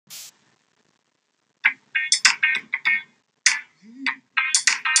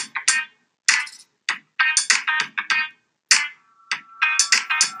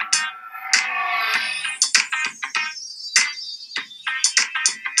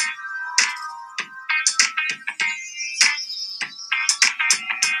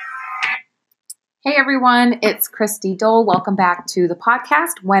Hey everyone, it's Christy Dole. Welcome back to the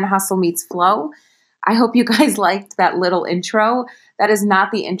podcast, When Hustle Meets Flow. I hope you guys liked that little intro. That is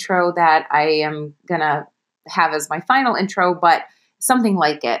not the intro that I am going to have as my final intro, but something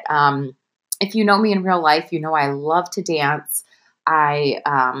like it. If you know me in real life, you know I love to dance. I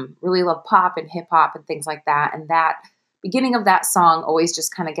really love pop and hip hop and things like that. And that beginning of that song always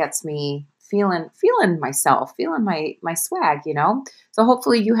just kind of gets me feeling myself, feeling my swag. So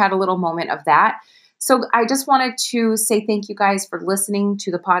hopefully you had a little moment of that. So I just wanted to say thank you guys for listening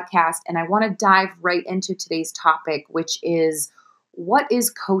to the podcast. And I want to dive right into today's topic, which is what is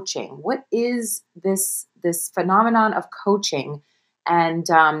coaching? What is this phenomenon of coaching? And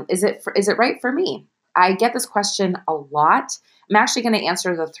is it right for me? I get this question a lot. I'm actually going to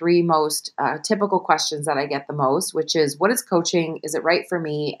answer the three most typical questions that I get the most, which is what is coaching? Is it right for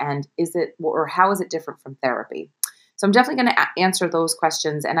me? And how is it different from therapy? So I'm definitely going to answer those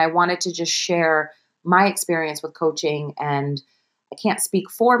questions. And I wanted to just share my experience with coaching. And I can't speak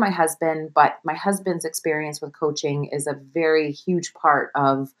for my husband, but my husband's experience with coaching is a very huge part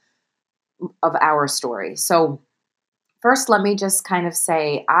of our story. So first, let me just kind of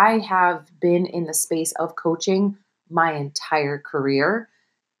say I have been in the space of coaching my entire career.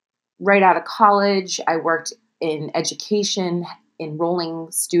 Right out of college, I worked in education, enrolling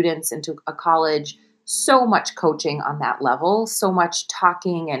students into a college. So much coaching on that level, so much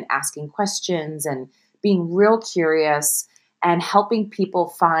talking and asking questions and being real curious and helping people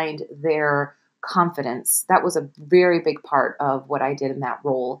find their confidence. That was a very big part of what I did in that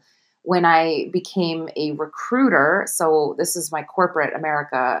role. When I became a recruiter, so this is my corporate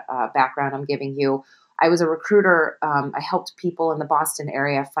America background I'm giving you. I was a recruiter. I helped people in the Boston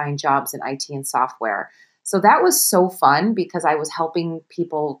area find jobs in IT and software. So that was so fun because I was helping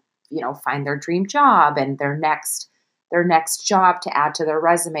people, find their dream job and their next job to add to their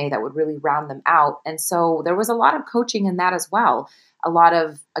resume that would really round them out. And so there was a lot of coaching in that as well. A lot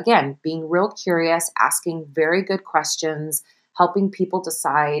of, again, being real curious, asking very good questions, helping people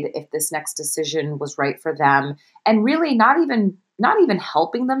decide if this next decision was right for them, and really not even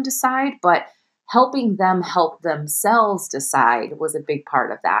helping them decide, but helping them help themselves decide was a big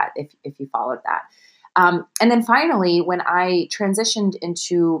part of that, if you followed that. And then finally, when I transitioned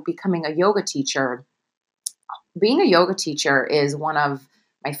into becoming a yoga teacher, being a yoga teacher is one of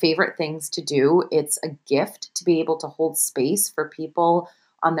my favorite things to do. It's a gift to be able to hold space for people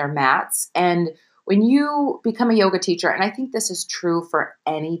on their mats. And when you become a yoga teacher, and I think this is true for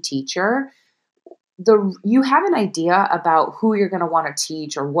any teacher, you have an idea about who you're going to want to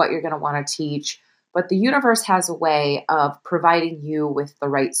teach or what you're going to want to teach, but the universe has a way of providing you with the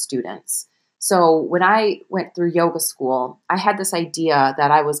right students. So when I went through yoga school, I had this idea that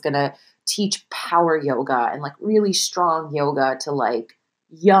I was going to teach power yoga and like really strong yoga to like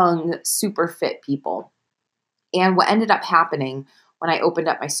young, super fit people. And what ended up happening when I opened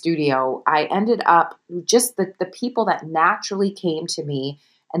up my studio, I ended up just the people that naturally came to me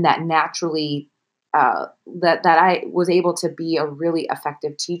and that naturally that I was able to be a really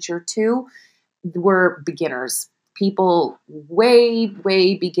effective teacher to were beginners, people way,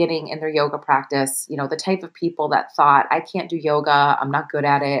 way beginning in their yoga practice. The type of people that thought, I can't do yoga, I'm not good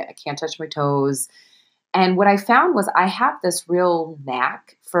at it, I can't touch my toes. And what I found was I have this real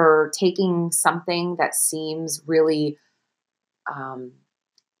knack for taking something that seems really, um,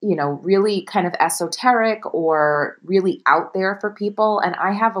 really kind of esoteric or really out there for people. And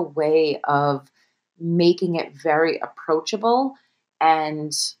I have a way of making it very approachable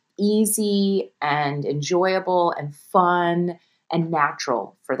and easy and enjoyable and fun and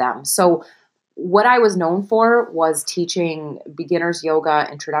natural for them. So what I was known for was teaching beginners yoga,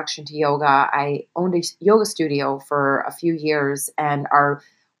 introduction to yoga. I owned a yoga studio for a few years, and our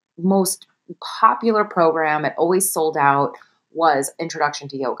most popular program, it always sold out, was Introduction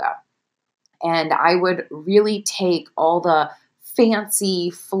to Yoga. And I would really take all the fancy,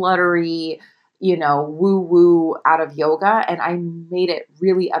 fluttery, woo woo out of yoga. And I made it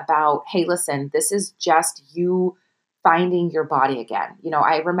really about, hey, listen, this is just you finding your body again.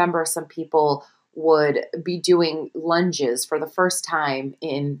 I remember some people would be doing lunges for the first time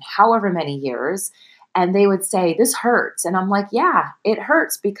in however many years. And they would say, this hurts. And I'm like, yeah, it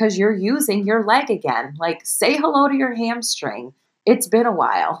hurts because you're using your leg again. Like, say hello to your hamstring. It's been a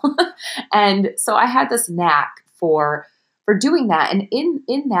while. And so I had this knack for doing that. And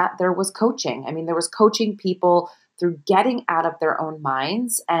in that there was coaching. I mean, there was coaching people through getting out of their own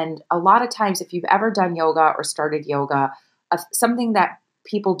minds. And a lot of times, if you've ever done yoga or started yoga, something that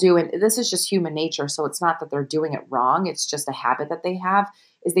people do, and this is just human nature, so it's not that they're doing it wrong, it's just a habit that they have,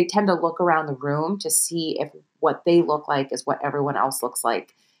 is they tend to look around the room to see if what they look like is what everyone else looks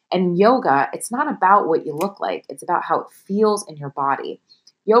like. And yoga, it's not about what you look like, it's about how it feels in your body.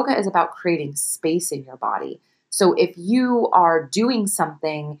 Yoga is about creating space in your body. So if you are doing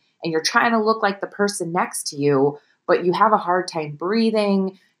something and you're trying to look like the person next to you, but you have a hard time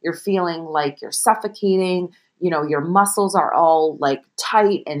breathing, you're feeling like you're suffocating, your muscles are all like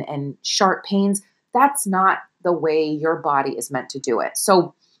tight and sharp pains, that's not the way your body is meant to do it.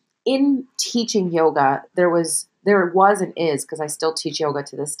 So in teaching yoga, there was and is, because I still teach yoga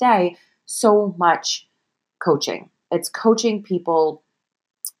to this day, so much coaching. It's coaching people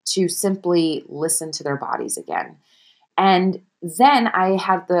to simply listen to their bodies again. And then I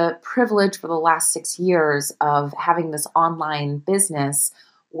had the privilege for the last 6 years of having this online business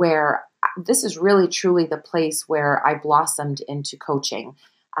where this is really truly the place where I blossomed into coaching.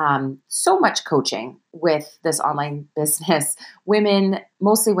 So much coaching with this online business. Women,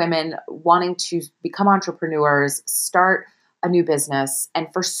 mostly women, wanting to become entrepreneurs, start a new business, and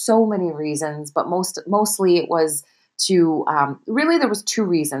for so many reasons, but mostly it was to really there was two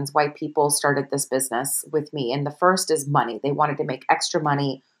reasons why people started this business with me. And the first is money. They wanted to make extra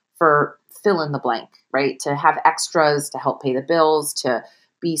money for fill in the blank, right? To have extras to help pay the bills, to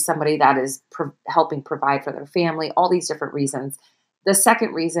be somebody that is helping provide for their family, all these different reasons. The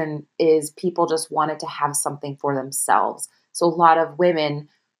second reason is people just wanted to have something for themselves. So a lot of women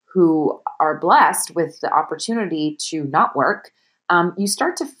who are blessed with the opportunity to not work, you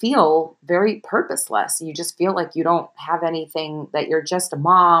start to feel very purposeless. You just feel like you don't have anything, that you're just a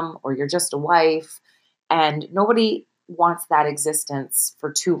mom or you're just a wife, and nobody wants that existence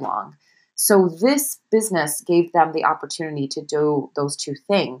for too long. So this business gave them the opportunity to do those two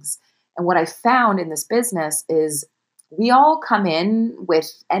things. And what I found in this business is we all come in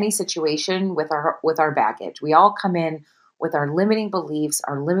with any situation with our baggage. We all come in with our limiting beliefs,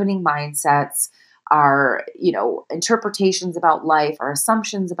 our limiting mindsets, our interpretations about life, our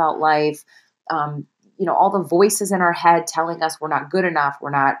assumptions about life, all the voices in our head telling us we're not good enough,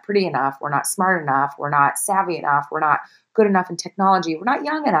 we're not pretty enough, we're not smart enough, we're not savvy enough, we're not good enough in technology, we're not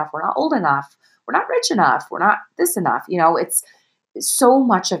young enough, we're not old enough, we're not rich enough, we're not this enough. It's so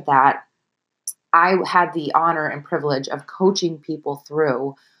much of that I had the honor and privilege of coaching people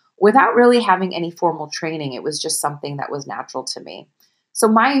through without really having any formal training. It was just something that was natural to me. So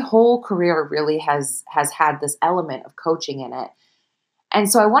my whole career really has had this element of coaching in it. And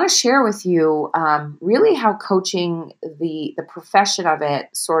so I want to share with you really how coaching, the profession of it,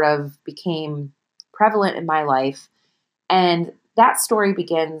 sort of became prevalent in my life. And that story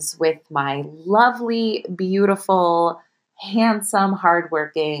begins with my lovely, beautiful, handsome,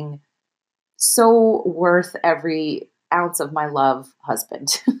 hardworking, so worth every ounce of my love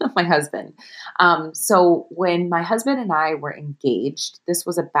husband, my husband. So when my husband and I were engaged, this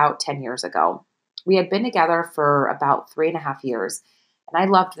was about 10 years ago. We had been together for about 3.5 years, and I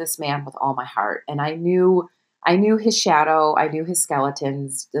loved this man with all my heart. And I knew his shadow, I knew his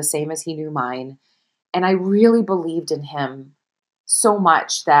skeletons, the same as he knew mine. And I really believed in him so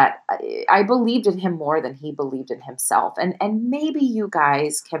much that I believed in him more than he believed in himself. And maybe you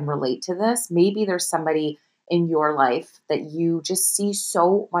guys can relate to this. Maybe there's somebody in your life that you just see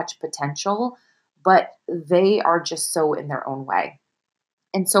so much potential, but they are just so in their own way.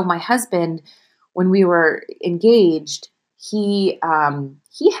 And so my husband, when we were engaged, he had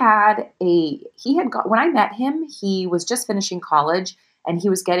got, when I met him, he was just finishing college and he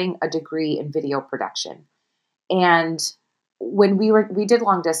was getting a degree in video production. And when we did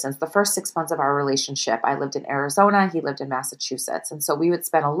long distance, the first 6 months of our relationship, I lived in Arizona, he lived in Massachusetts. And so we would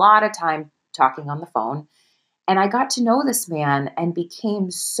spend a lot of time talking on the phone. And I got to know this man and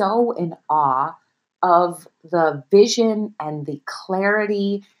became so in awe of the vision and the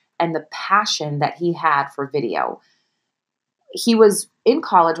clarity and the passion that he had for video. He was in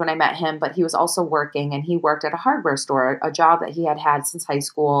college when I met him, but he was also working, and he worked at a hardware store, a job that he had had since high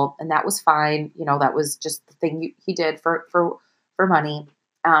school. And that was fine. That was just the thing he did for money.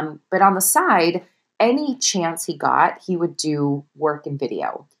 But on the side, any chance he got, he would do work in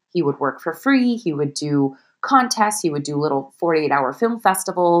video. He would work for free. He would do contests. He would do little 48-hour film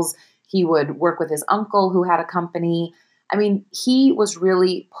festivals. He would work with his uncle who had a company. I mean, he was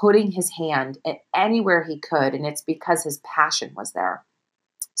really putting his hand in anywhere he could, and it's because his passion was there.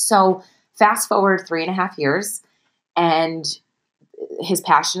 So fast forward 3.5 years, and his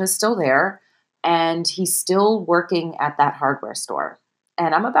passion is still there, and he's still working at that hardware store.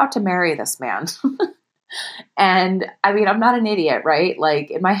 And I'm about to marry this man. And I mean, I'm not an idiot, right?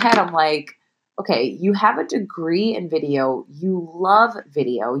 Like in my head, I'm like, okay, you have a degree in video, you love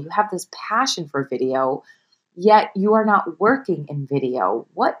video, you have this passion for video, yet you are not working in video.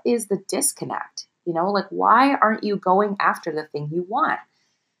 What is the disconnect? Like, why aren't you going after the thing you want?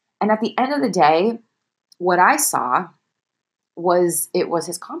 And at the end of the day, what I saw was it was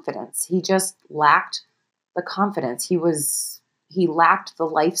his confidence. He just lacked the confidence. He lacked the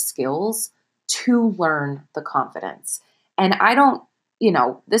life skills to learn the confidence. And I don't,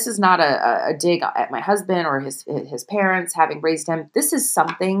 this is not a dig at my husband or his parents having raised him. This is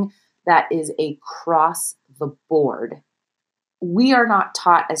something that is across the board. We are not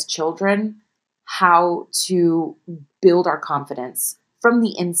taught as children how to build our confidence from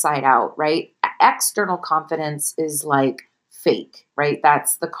the inside out, right? External confidence is like fake, right?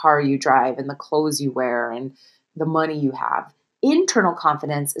 That's the car you drive and the clothes you wear and the money you have. Internal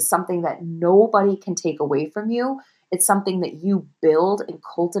confidence is something that nobody can take away from you. It's something that you build and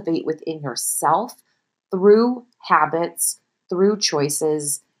cultivate within yourself through habits, through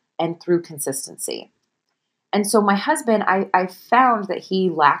choices, and through consistency. And so my husband, I found that he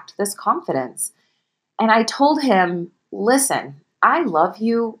lacked this confidence. And I told him, listen, I love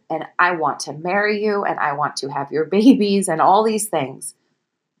you and I want to marry you and I want to have your babies and all these things,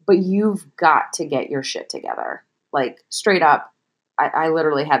 but you've got to get your shit together. Like straight up, I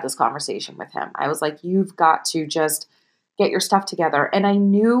literally had this conversation with him. I was like, you've got to just get your stuff together. And I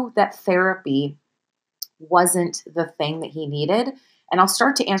knew that therapy wasn't the thing that he needed. And I'll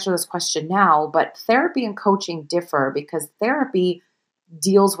start to answer this question now, but therapy and coaching differ because therapy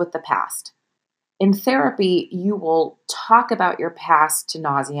deals with the past. In therapy, you will talk about your past to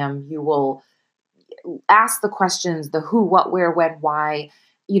nauseam. You will ask the questions, the who, what, where, when, why.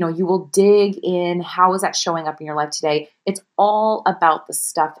 You will dig in. How is that showing up in your life today? It's all about the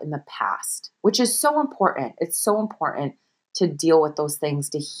stuff in the past, which is so important. It's so important to deal with those things,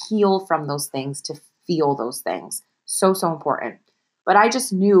 to heal from those things, to feel those things. So, so important. But I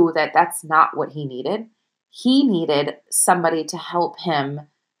just knew that that's not what he needed. He needed somebody to help him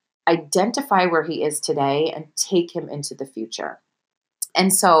identify where he is today and take him into the future.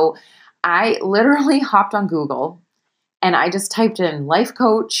 And so I literally hopped on Google and I just typed in life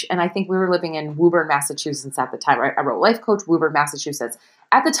coach. And I think we were living in Woburn, Massachusetts at the time, right? I wrote life coach, Woburn, Massachusetts.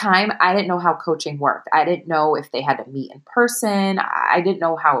 At the time, I didn't know how coaching worked. I didn't know if they had to meet in person. I didn't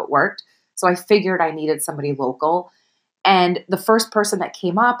know how it worked. So I figured I needed somebody local. And the first person that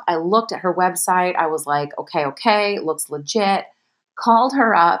came up, I looked at her website. I was like, okay, looks legit. Called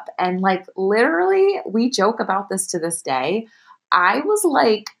her up and like literally, we joke about this to this day. I was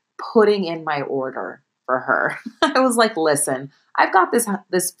like putting in my order for her. I was like, listen, I've got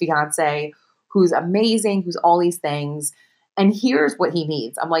this fiance who's amazing, who's all these things. And here's what he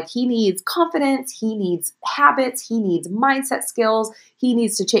needs. I'm like, he needs confidence, he needs habits, he needs mindset skills, he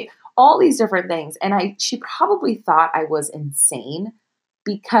needs to change all these different things. And she probably thought I was insane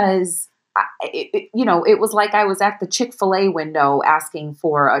because it was like I was at the Chick-fil-A window asking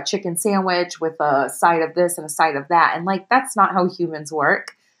for a chicken sandwich with a side of this and a side of that. And like, that's not how humans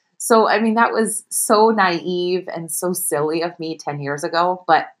work. So, I mean, that was so naive and so silly of me 10 years ago,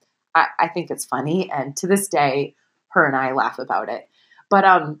 but I think it's funny. And to this day, her and I laugh about it. But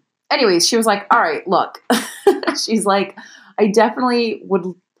anyways, she was like, all right, look, she's like, I definitely would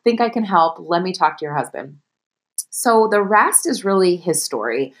think I can help. Let me talk to your husband. So the rest is really his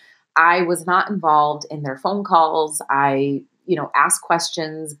story. I was not involved in their phone calls. I, asked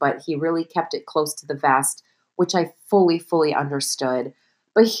questions, but he really kept it close to the vest, which I fully, fully understood.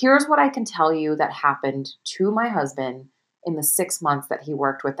 But here's what I can tell you that happened to my husband in the 6 months that he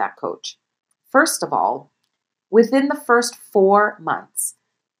worked with that coach. First of all, within the first 4 months,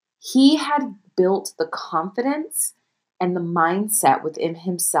 he had built the confidence and the mindset within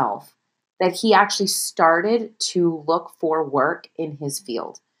himself that he actually started to look for work in his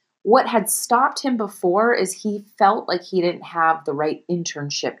field. What had stopped him before is he felt like he didn't have the right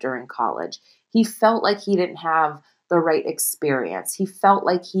internship during college. He felt like he didn't have the right experience. He felt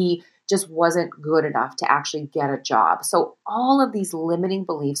like he just wasn't good enough to actually get a job. So all of these limiting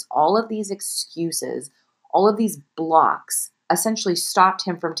beliefs, all of these excuses, all of these blocks essentially stopped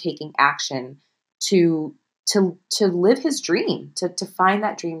him from taking action to live his dream, to find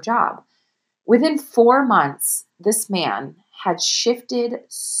that dream job. Within 4 months, this man had shifted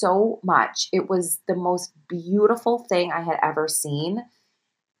so much. It was the most beautiful thing I had ever seen.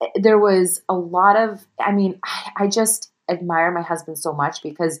 There was a lot of, I just admire my husband so much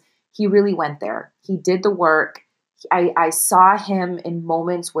because he really went there. He did the work. I saw him in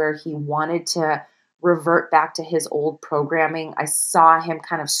moments where he wanted to revert back to his old programming. I saw him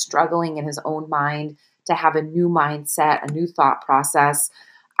kind of struggling in his own mind to have a new mindset, a new thought process.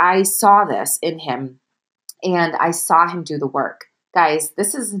 I saw this in him and I saw him do the work. Guys,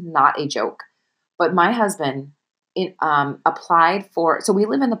 this is not a joke, but my husband applied for. So we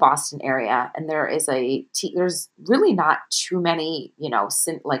live in the Boston area, and there's really not too many,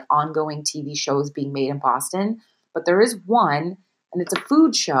 like ongoing TV shows being made in Boston, but there is one, and it's a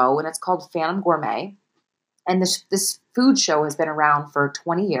food show, and it's called Phantom Gourmet. And this food show has been around for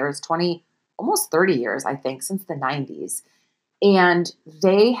 20 years, 20 almost 30 years, I think, since the 90s. And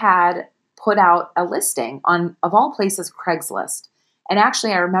they had put out a listing on, of all places, Craigslist. And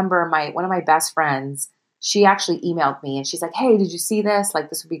actually, I remember one of my best friends, she actually emailed me and she's like, "Hey, did you see this? Like,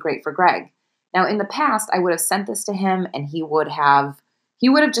 this would be great for Greg." Now, in the past, I would have sent this to him and he would have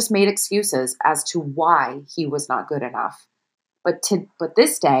just made excuses as to why he was not good enough. But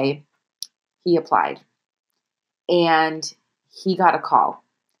this day, he applied and he got a call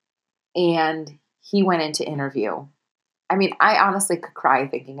and he went into interview. I mean, I honestly could cry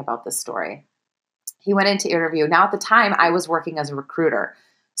thinking about this story. He went into interview. Now, at the time, I was working as a recruiter,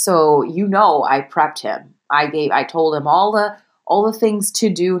 so I prepped him. I told him all the things to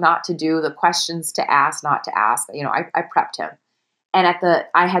do, not to do, the questions to ask, not to ask. I prepped him. And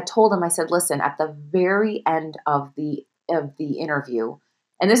I had told him, I said, "Listen, at the very end of the interview,"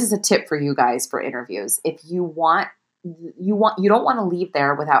 and this is a tip for you guys for interviews, if you don't want to leave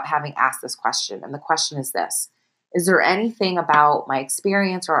there without having asked this question. And the question is this: is there anything about my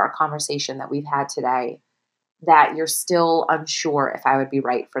experience or our conversation that we've had today that you're still unsure if I would be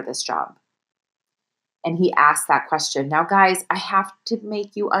right for this job? And he asked that question. Now, guys, I have to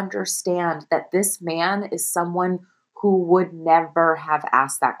make you understand that this man is someone who would never have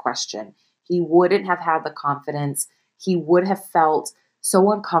asked that question. He wouldn't have had the confidence. He would have felt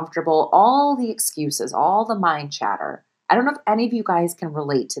so uncomfortable, all the excuses, all the mind chatter. I don't know if any of you guys can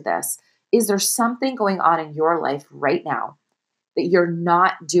relate to this. Is there something going on in your life right now that you're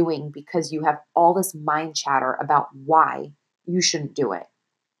not doing because you have all this mind chatter about why you shouldn't do it?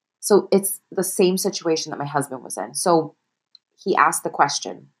 So it's the same situation that my husband was in. So he asked the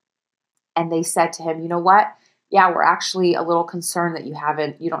question and they said to him, "You know what? Yeah, we're actually a little concerned that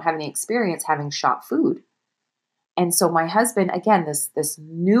you don't have any experience having shop food." And so my husband, again, this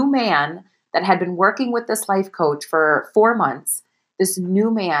new man that had been working with this life coach for 4 months, this new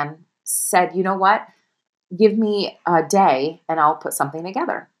man said, "You know what? Give me a day and I'll put something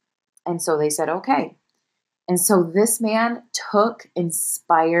together." And so they said, "Okay." And so this man took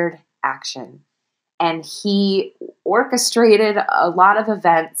inspired action and he orchestrated a lot of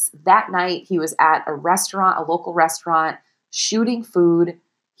events. That night, he was at a restaurant, a local restaurant, shooting food.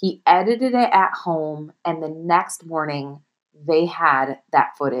 He edited it at home. And the next morning, they had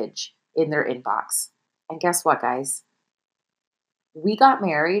that footage in their inbox. And guess what, guys? We got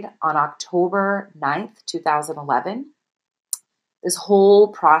married on October 9th, 2011. This whole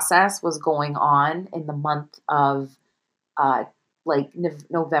process was going on in the month of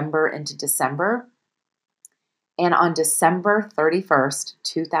November into December. And on December 31st,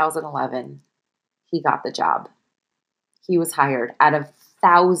 2011, he got the job. He was hired out of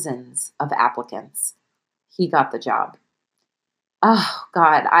thousands of applicants. He got the job. Oh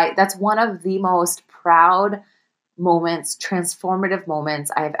God, that's one of the most proud moments, transformative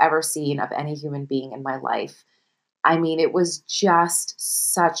moments I have ever seen of any human being in my life. I mean, it was just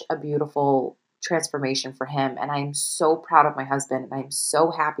such a beautiful transformation for him. And I'm so proud of my husband and I'm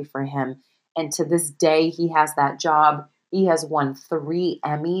so happy for him. And to this day, he has that job. He has won 3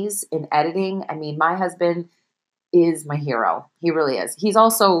 Emmys in editing. I mean, my husband is my hero. He really is. He's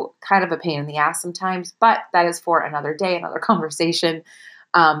also kind of a pain in the ass sometimes, but that is for another day, another conversation.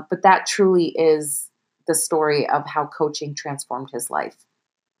 But that truly is the story of how coaching transformed his life.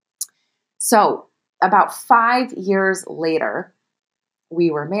 So about 5 years later,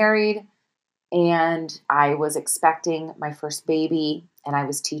 we were married and I was expecting my first baby and I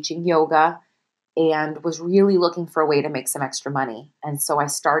was teaching yoga and was really looking for a way to make some extra money. And so I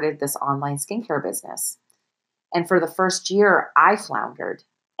started this online skincare business. And for the first year, I floundered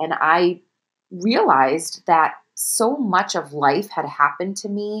and I realized that so much of life had happened to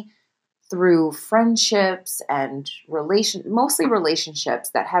me through friendships and mostly relationships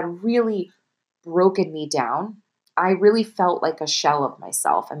that had really broken me down. I really felt like a shell of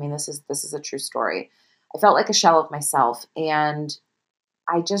myself. I mean, this is a true story. I felt like a shell of myself. And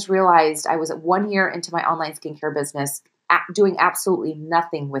I just realized I was at 1 year into my online skincare business, doing absolutely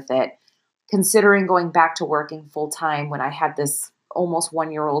nothing with it, considering going back to working full time when I had this almost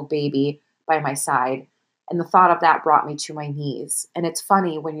 1-year-old baby by my side. And the thought of that brought me to my knees. And it's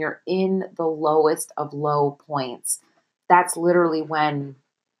funny, when you're in the lowest of low points, that's literally when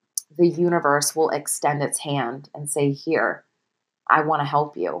the universe will extend its hand and say, "Here, I want to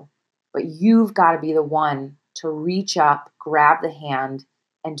help you." But you've got to be the one to reach up, grab the hand,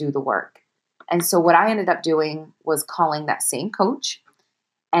 and do the work. And so what I ended up doing was calling that same coach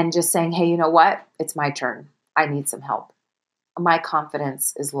and just saying, hey, you know what? It's my turn. I need some help. My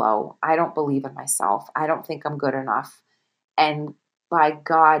confidence is low. I don't believe in myself. I don't think I'm good enough. And by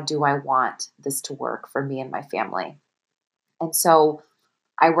God, do I want this to work for me and my family? And so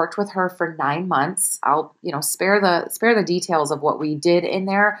I worked with her for 9 months. I'll, spare the details of what we did in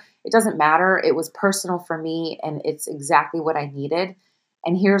there. It doesn't matter. It was personal for me and it's exactly what I needed.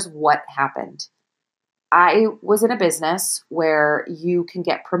 And here's what happened. I was in a business where you can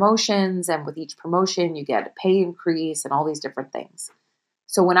get promotions, and with each promotion you get a pay increase and all these different things.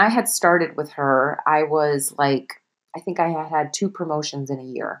 So when I had started with her, I was like, I think I had 2 promotions in a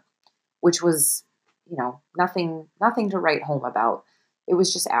year, which was, nothing to write home about. It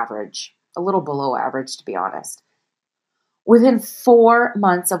was just average, a little below average, to be honest. Within 4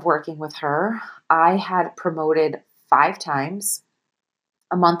 months of working with her, I had promoted 5 times.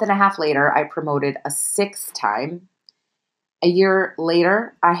 A month and a half later, I promoted a 6th time. A year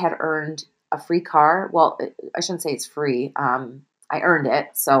later, I had earned a free car. Well, I shouldn't say it's free. I earned it,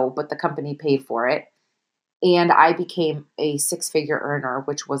 but the company paid for it. And I became a 6-figure earner,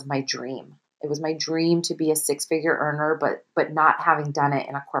 which was my dream. It was my dream to be a 6-figure earner, but not having done it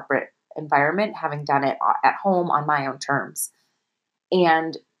in a corporate environment, having done it at home on my own terms.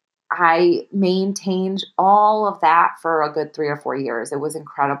 And I maintained all of that for a good 3 or 4 years. It was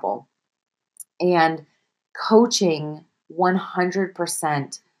incredible. And coaching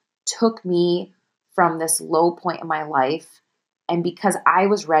 100% took me from this low point in my life. And because I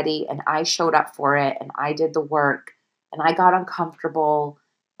was ready and I showed up for it and I did the work and I got uncomfortable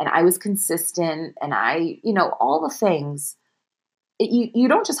and I was consistent and all the things, you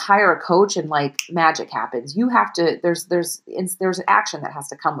don't just hire a coach and like magic happens. You have to, there's action that has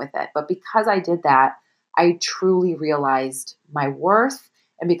to come with it. But because I did that, I truly realized my worth.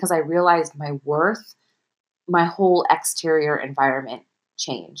 And because I realized my worth, my whole exterior environment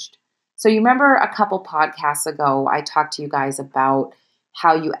changed. So you remember a couple podcasts ago, I talked to you guys about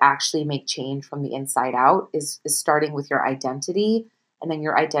how you actually make change from the inside out is starting with your identity. And then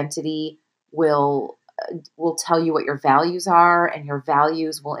your identity will tell you what your values are, and your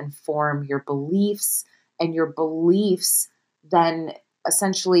values will inform your beliefs, and your beliefs then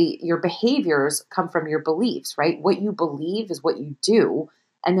essentially your behaviors come from your beliefs, right? What you believe is what you do,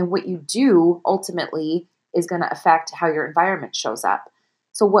 and then what you do ultimately is going to affect how your environment shows up.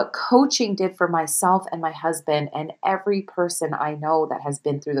 So what coaching did for myself and my husband and every person I know that has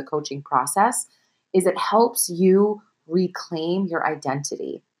been through the coaching process is it helps you reclaim your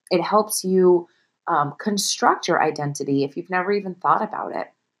identity. It helps you construct your identity if you've never even thought about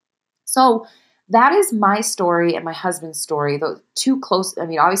it. So that is my story and my husband's story. Those two close, I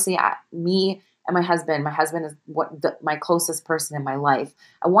mean, obviously me and my husband is my closest person in my life.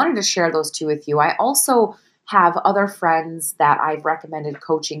 I wanted to share those two with you. I also have other friends that I've recommended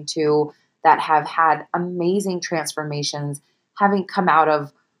coaching to that have had amazing transformations, having come out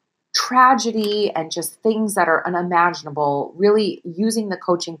of tragedy and just things that are unimaginable, really using the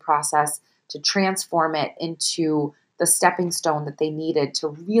coaching process to transform it into the stepping stone that they needed to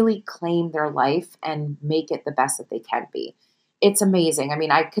really claim their life and make it the best that they can be. It's amazing. I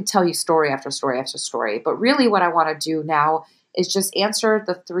mean, I could tell you story after story after story, but really what I want to do now is just answer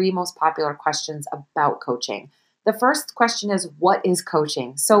the 3 most popular questions about coaching. The first question is, what is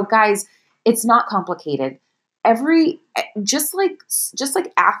coaching? So guys, it's not complicated. Every just like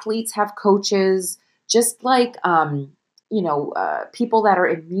athletes have coaches, just like people that are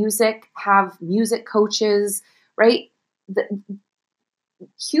in music have music coaches, right? The,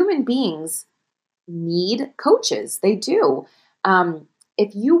 human beings need coaches. They do.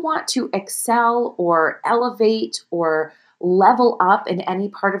 If you want to excel or elevate or level up in any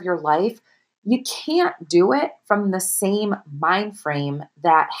part of your life, you can't do it from the same mind frame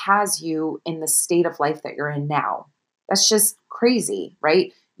that has you in the state of life that you're in now. That's just crazy,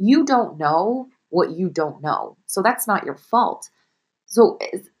 right? You don't know what you don't know. So that's not your fault. So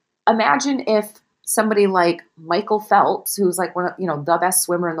imagine if somebody like Michael Phelps, who's like the best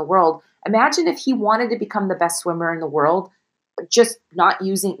swimmer in the world, imagine if he wanted to become the best swimmer in the world, just not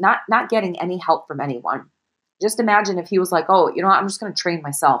getting any help from anyone. Just imagine if he was like, oh, I'm just going to train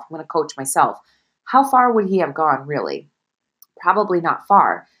myself. I'm going to coach myself. How far would he have gone, really? Probably not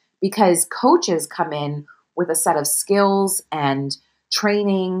far, because coaches come in with a set of skills and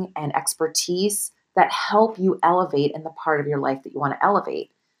training and expertise that help you elevate in the part of your life that you want to elevate.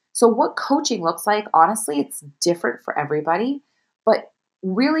 So what coaching looks like, honestly, it's different for everybody, but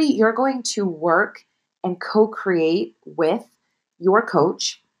really you're going to work and co-create with your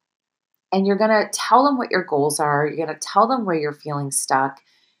coach, and you're going to tell them what your goals are. You're going to tell them where you're feeling stuck,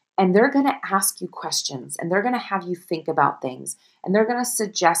 And they're going to ask you questions and they're going to have you think about things and they're going to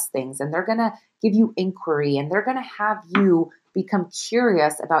suggest things and they're going to give you inquiry and they're going to have you become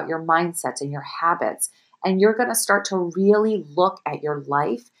curious about your mindsets and your habits. And you're going to start to really look at your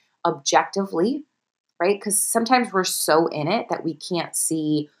life objectively, right? Because sometimes we're so in it that we can't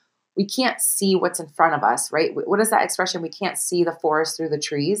see what's in front of us, right? What is that expression? We can't see the forest through the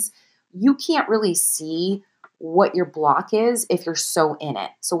trees. You can't really see what your block is if you're so in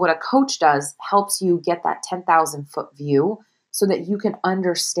it. So what a coach does helps you get that 10,000 foot view so that you can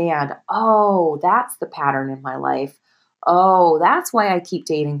understand, oh, that's the pattern in my life. Oh, that's why I keep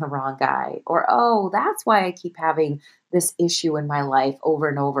dating the wrong guy. Or, oh, that's why I keep having this issue in my life over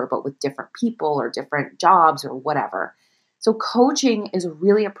and over, but with different people or different jobs or whatever. So coaching is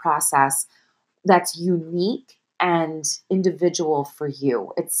really a process that's unique and individual for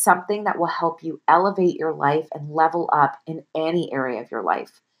you. It's something that will help you elevate your life and level up in any area of your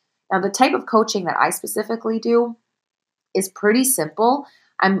life. Now, the type of coaching that I specifically do is pretty simple.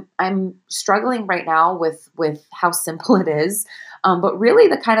 I'm struggling right now with how simple it is, but really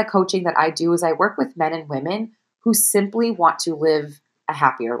the kind of coaching that I do is I work with men and women who simply want to live a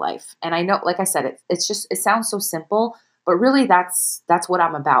happier life. And I know, like I said, it sounds so simple, but really that's what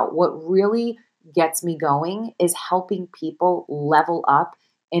I'm about. What really gets me going is helping people level up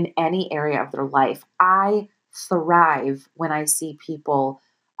in any area of their life. I thrive when I see people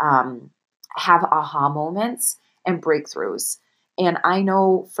have aha moments and breakthroughs. And I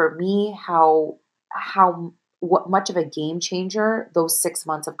know for me how what much of a game changer those 6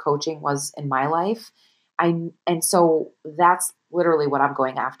 months of coaching was in my life. And so that's literally what I'm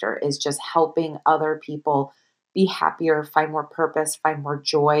going after is just helping other people be happier, find more purpose, find more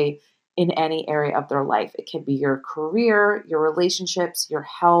joy in any area of their life. It can be your career, your relationships, your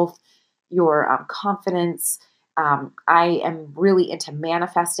health, your confidence. I am really into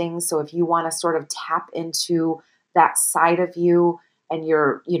manifesting. So if you want to sort of tap into that side of you and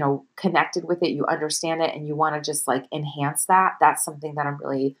you're, connected with it, you understand it, and you want to just like enhance that, that's something that I'm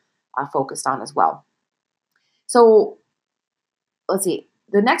really focused on as well. So let's see.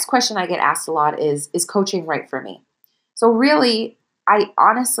 The next question I get asked a lot is coaching right for me? So really, I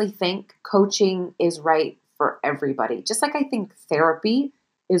honestly think coaching is right for everybody. Just like I think therapy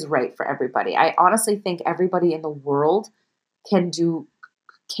is right for everybody. I honestly think everybody in the world can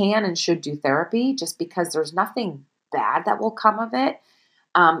and should do therapy just because there's nothing bad that will come of it.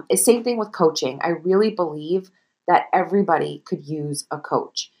 Same thing with coaching. I really believe that everybody could use a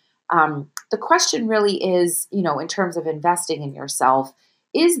coach. The question really is, in terms of investing in yourself,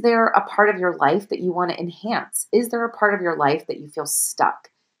 is there a part of your life that you want to enhance? Is there a part of your life that you feel stuck?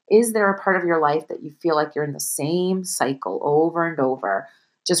 Is there a part of your life that you feel like you're in the same cycle over and over,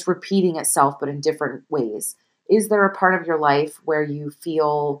 just repeating itself, but in different ways? Is there a part of your life where you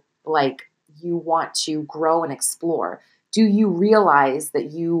feel like you want to grow and explore? Do you realize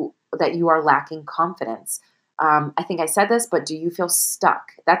that you are lacking confidence? I think I said this, but do you feel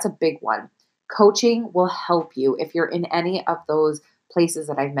stuck? That's a big one. Coaching will help you if you're in any of those places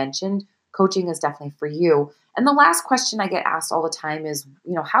that I've mentioned. Coaching is definitely for you. And the last question I get asked all the time is,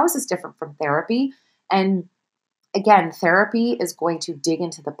 how is this different from therapy? And again, therapy is going to dig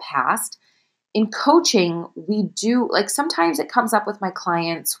into the past. In coaching, we do like sometimes it comes up with my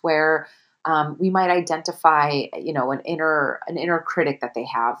clients where we might identify, an inner critic that they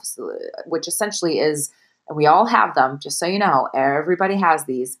have, which essentially is, and we all have them. Just so you know, everybody has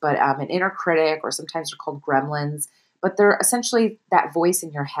these, but an inner critic, or sometimes they're called gremlins, but they're essentially that voice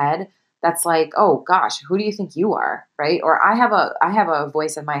in your head that's like, oh gosh, who do you think you are, right? Or I have a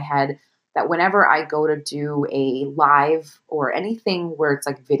voice in my head that whenever I go to do a live or anything where it's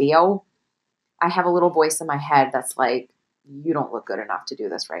like video, I have a little voice in my head that's like, you don't look good enough to do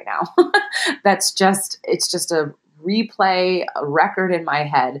this right now. It's just a replay, a record in my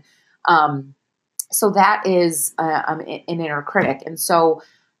head. So that is an inner critic. And so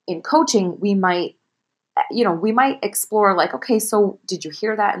in coaching, we might explore like, okay, so did you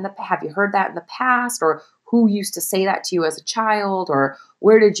hear that have you heard that in the past? Or who used to say that to you as a child? Or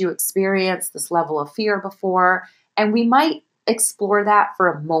where did you experience this level of fear before? And we might explore that for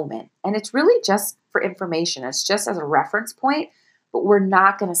a moment. And it's really just for information. It's just as a reference point, but we're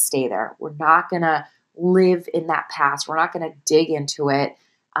not going to stay there. We're not going to live in that past. We're not going to dig into it.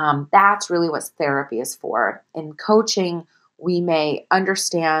 That's really what therapy is for. In coaching, we may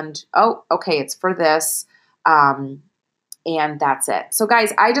understand, oh, okay, it's for this. And that's it. So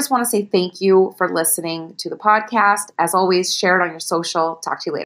guys, I just want to say thank you for listening to the podcast. As always, share it on your social. Talk to you later.